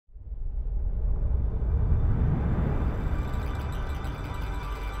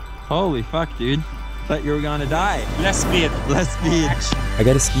Holy fuck, dude. Thought you were gonna die. Less speed. Less speed. I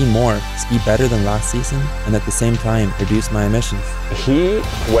gotta ski more, ski better than last season, and at the same time reduce my emissions. He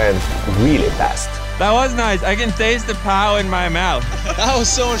went really fast. That was nice. I can taste the pow in my mouth. That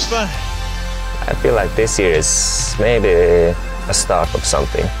was so much fun. I feel like this year is maybe a start of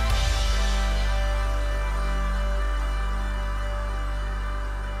something.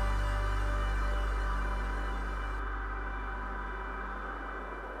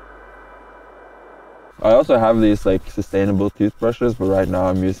 I also have these like sustainable toothbrushes, but right now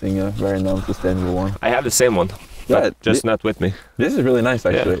I'm using a very non-sustainable one. I have the same one, but just not with me. This is really nice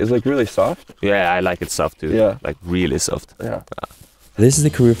actually. Yeah. It's like really soft. Yeah, I like it soft too. Yeah. Like really soft. Yeah. This is the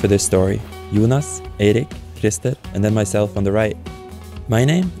crew for this story. Joonas, Erik, Christer, and then myself on the right. My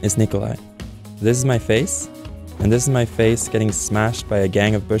name is Nikolai. This is my face, and this is my face getting smashed by a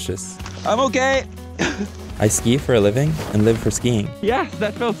gang of bushes. I'm okay. I ski for a living and live for skiing. Yes,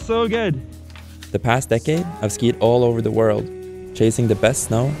 that felt so good. The past decade, I've skied all over the world, chasing the best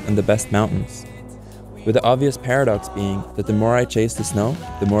snow and the best mountains. With the obvious paradox being that the more I chase the snow,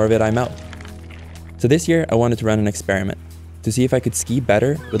 the more of it I melt. So this year, I wanted to run an experiment to see if I could ski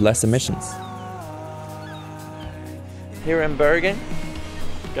better with less emissions. Here in Bergen,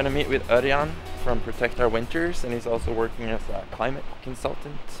 gonna meet with Örjan from Protect Our Winters, and he's also working as a climate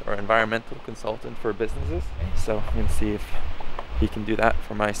consultant or environmental consultant for businesses. So I'm gonna see if he can do that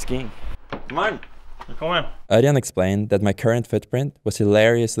for my skiing. Come on. Come on. Örjan explained that my current footprint was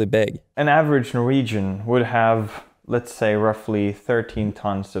hilariously big. An average Norwegian would have, let's say, roughly 13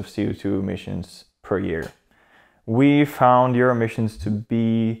 tons of CO2 emissions per year. We found your emissions to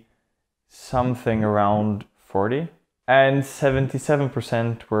be something around 40, and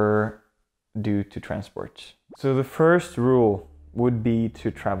 77% were due to transport. So the first rule would be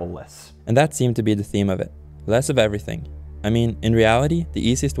to travel less. And that seemed to be the theme of it. Less of everything. I mean, in reality, the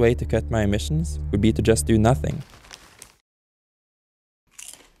easiest way to cut my emissions would be to just do nothing.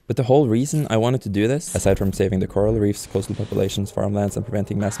 But the whole reason I wanted to do this, aside from saving the coral reefs, coastal populations, farmlands, and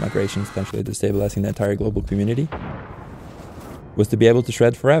preventing mass migrations, potentially destabilizing the entire global community, was to be able to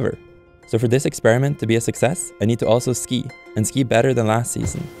shred forever. So for this experiment to be a success, I need to also ski, and ski better than last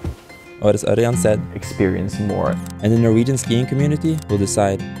season. Or as Örjan said, experience more. And the Norwegian skiing community will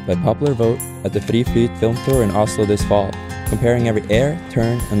decide by popular vote at the Fri Flyt film tour in Oslo this fall, comparing every air,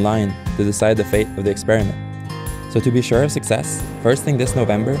 turn and line to decide the fate of the experiment. So to be sure of success, first thing this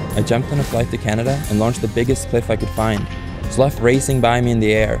November, I jumped on a flight to Canada and launched the biggest cliff I could find. Slough racing by me in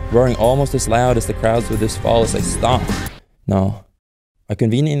the air, roaring almost as loud as the crowds would this fall as I stomped. No. I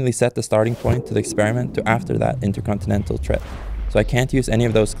conveniently set the starting point to the experiment to after that intercontinental trip, so I can't use any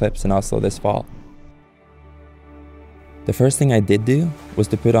of those clips in Oslo this fall. The first thing I did do was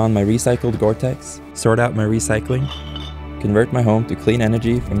to put on my recycled Gore-Tex, sort out my recycling, convert my home to clean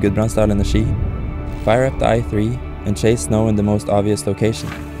energy from Gudbrandsdal Energi, fire up the I3 and chase snow in the most obvious location.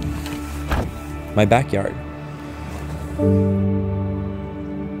 My backyard.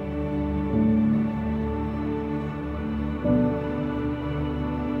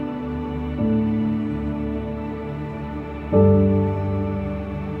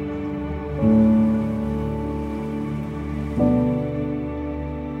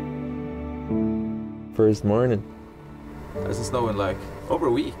 First morning. It's snowing like over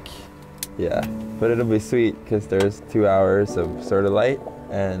a week. Yeah, but it'll be sweet because there's 2 hours of sort of light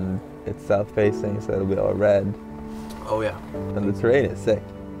and it's south facing, so it'll be all red. Oh yeah. And the terrain is sick.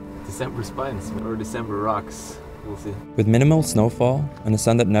 December spines or December rocks. We'll see. With minimal snowfall and a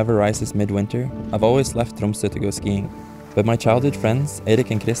sun that never rises midwinter, I've always left Tromsø to go skiing. But my childhood friends,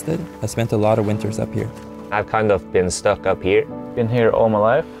 Erik and Christer, have spent a lot of winters up here. I've kind of been stuck up here. Been here all my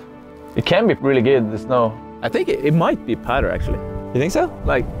life. It can be really good, the snow. I think it might be patter actually. You think so?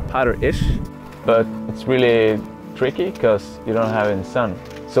 Like patter-ish. But it's really tricky because you don't have any sun.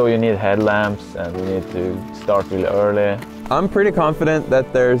 So you need headlamps and you need to start really early. I'm pretty confident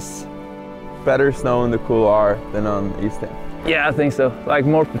that there's better snow in the couloir than on East End. Yeah, I think so. Like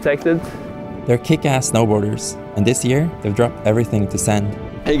more protected. They're kick-ass snowboarders, and this year they've dropped everything to send.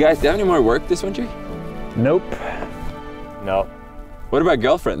 Hey guys, do you have any more work this winter? Nope. No. What about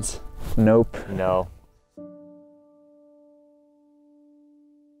girlfriends? Nope. No.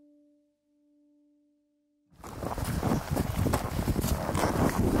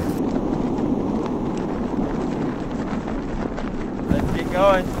 Let's get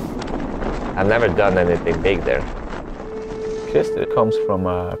going. I've never done anything big there. Christer comes from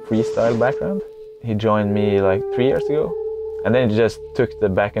a freestyle background. He joined me like 3 years ago. And then he just took the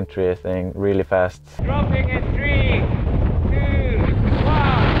backcountry thing really fast. Dropping in 3, 2,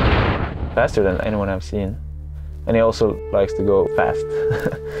 1. Faster than anyone I've seen. And he also likes to go fast.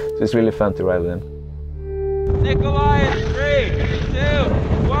 So it's really fun to ride with him. Nikolai, 3,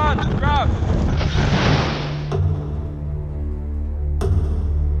 2, 1, drop!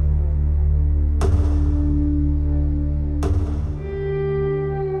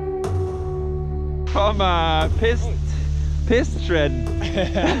 Come on, piss shred.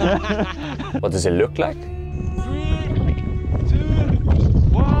 What does it look like? 3, 2,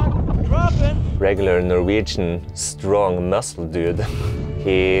 1, drop it! Regular Norwegian strong muscle dude.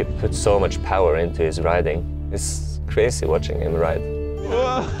 He puts so much power into his riding. It's crazy watching him ride.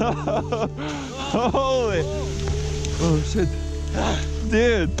 Whoa. Holy! Oh shit,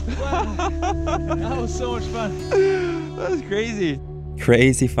 dude! That was so much fun. That was crazy.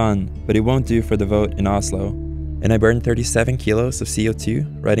 Crazy fun, but it won't do for the vote in Oslo. And I burned 37 kilos of CO2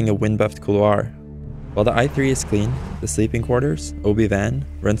 riding a wind-buffed couloir. While the I3 is clean, the sleeping quarters, OB van,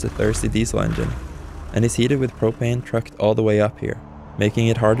 runs a thirsty diesel engine and is heated with propane trucked all the way up here, making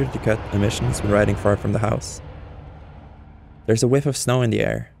it harder to cut emissions when riding far from the house. There's a whiff of snow in the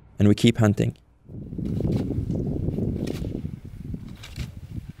air, and we keep hunting.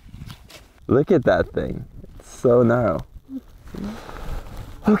 Look at that thing. It's so narrow.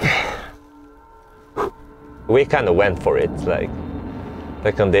 Okay. We kind of went for it, like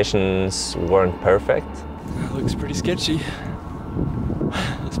the conditions weren't perfect. That looks pretty sketchy.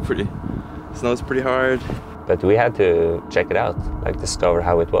 Snow's pretty hard. But we had to check it out, like discover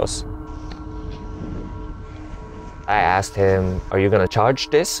how it was. I asked him, are you gonna charge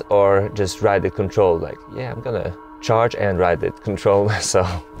this or just ride it control? Like, yeah, I'm gonna charge and ride it control, so.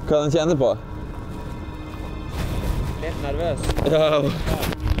 Hva den kjenner på? Litt nervøs. Ja,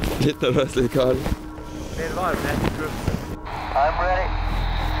 litt nervøs, litt kald. Litt varm, litt cruise. I'm ready.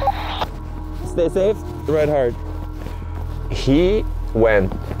 Stay safe, ride hard. He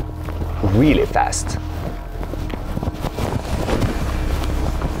went really fast.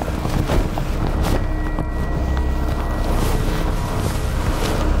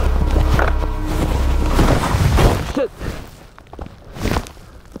 Shit!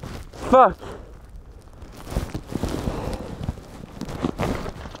 Fuck!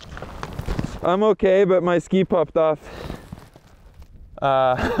 I'm okay, but my ski popped off.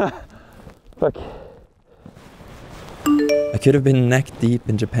 Fuck. I could have been neck deep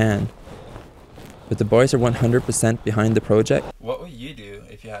in Japan, but the boys are 100% behind the project. What would you do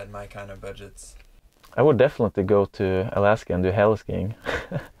if you had my kind of budgets? I would definitely go to Alaska and do heli skiing.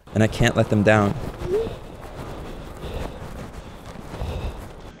 And I can't let them down.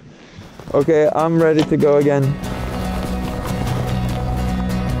 Okay, I'm ready to go again.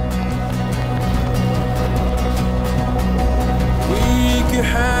 We can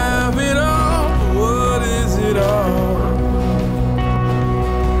have it all, what is it all?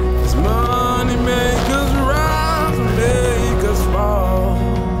 Does money make us rise or make us fall?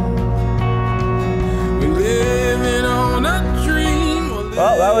 We're living on a dream.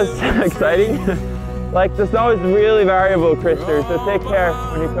 Well, that was exciting. Like, the snow is really variable, Krister, so take care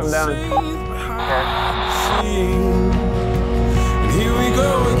when you come down. And here we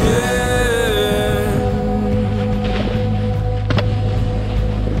go again.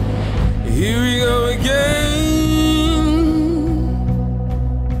 Here we go again.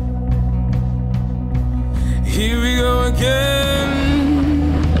 Here we go again.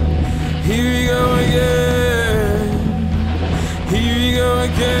 Here we go again. Here we go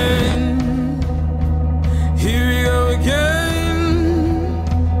again. Here we go again.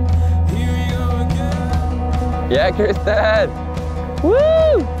 Here we go again. Yeah, Kristen!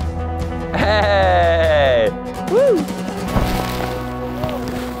 Woo! Hey! Woo!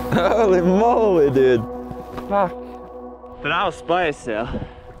 Holy moly, dude! Fuck. Den er jo spicy, ja.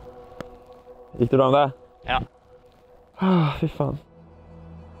 Gikk det bra med deg? Ja. Fy faen.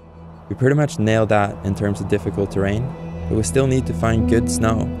 We pretty much nailed that in terms of difficult terrain, but we still need to find good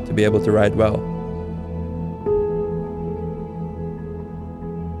snow to be able to ride well.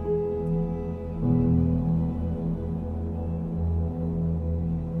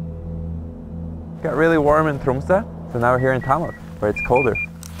 It got really warm in Tromsø, so now we're here in Tamil, where it's colder.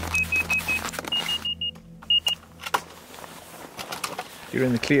 You're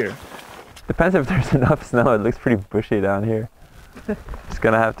in the clear. Depends if there's enough snow. It looks pretty bushy down here. Just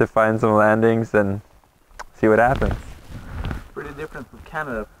gonna have to find some landings and see what happens. Pretty different from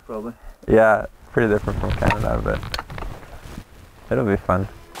Canada, probably. Yeah, pretty different from Canada, but it'll be fun.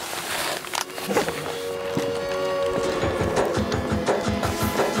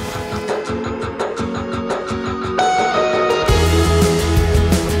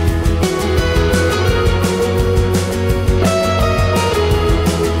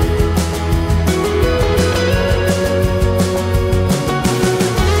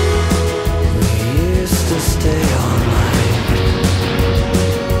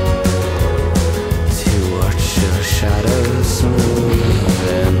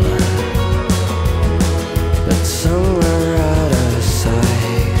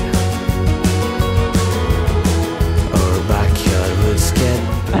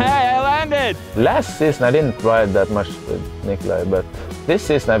 last season I didn't ride that much with Nikolai, but this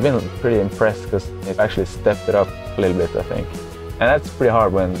season I've been pretty impressed because he actually stepped it up a little bit, I think. And that's pretty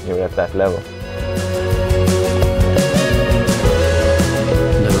hard when you're at that level.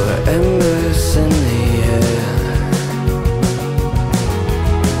 There were embers in the air,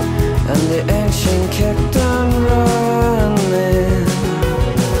 and the engine kept on running,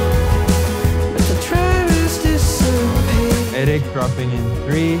 but the drivers disappeared. Erik dropping in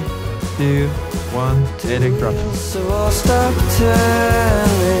 3, 2, 1. Erik dropping. So I'll stop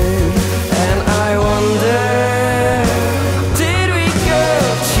turning, and I wonder, did we go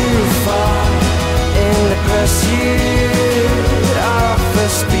too far in the pursuit of a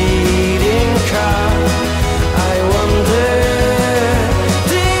speeding car? I wonder,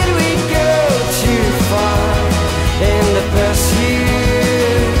 did we go too far in the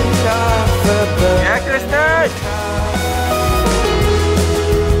pursuit of a burning car?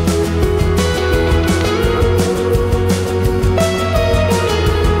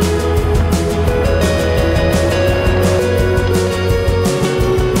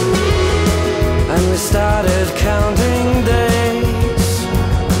 Started counting days,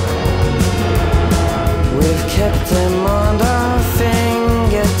 we've kept them on our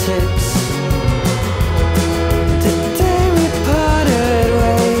fingertips. The day we parted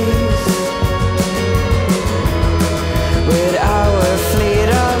ways, with our fleet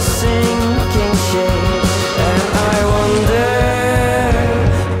of sinking ships. And I wonder,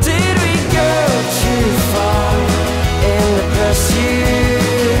 did we go too far in the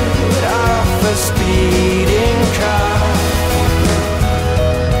pursuit of a speeding car?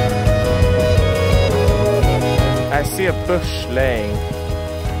 I see a bush laying.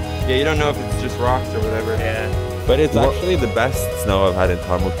 Yeah, you don't know if it's just rocks or whatever. Yeah. But it's actually the best snow I've had in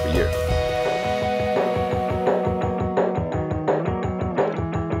Tarmok for years.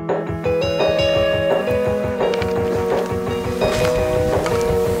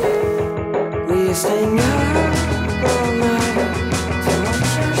 We're staying up all night to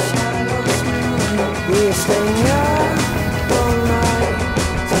watch our shadows move. We're staying up all night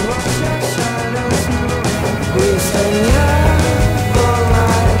to watch our shadows move. We're staying up all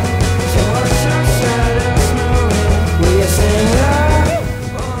night to watch our shadows move. We're staying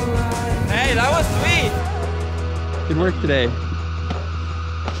up all night. Hey, that was sweet! Good work today.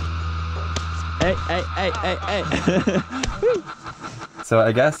 Hey. So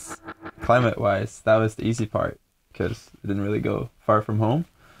I guess climate-wise, that was the easy part because it didn't really go far from home.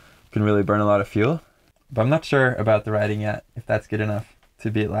 Couldn't really burn a lot of fuel. But I'm not sure about the riding yet, if that's good enough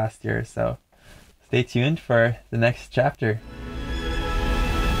to beat last year. So stay tuned for the next chapter.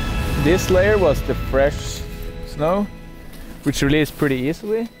 This layer was the fresh snow, which released pretty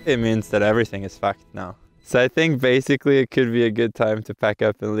easily. It means that everything is fucked now. So I think basically it could be a good time to pack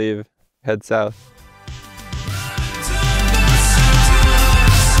up and leave, head south.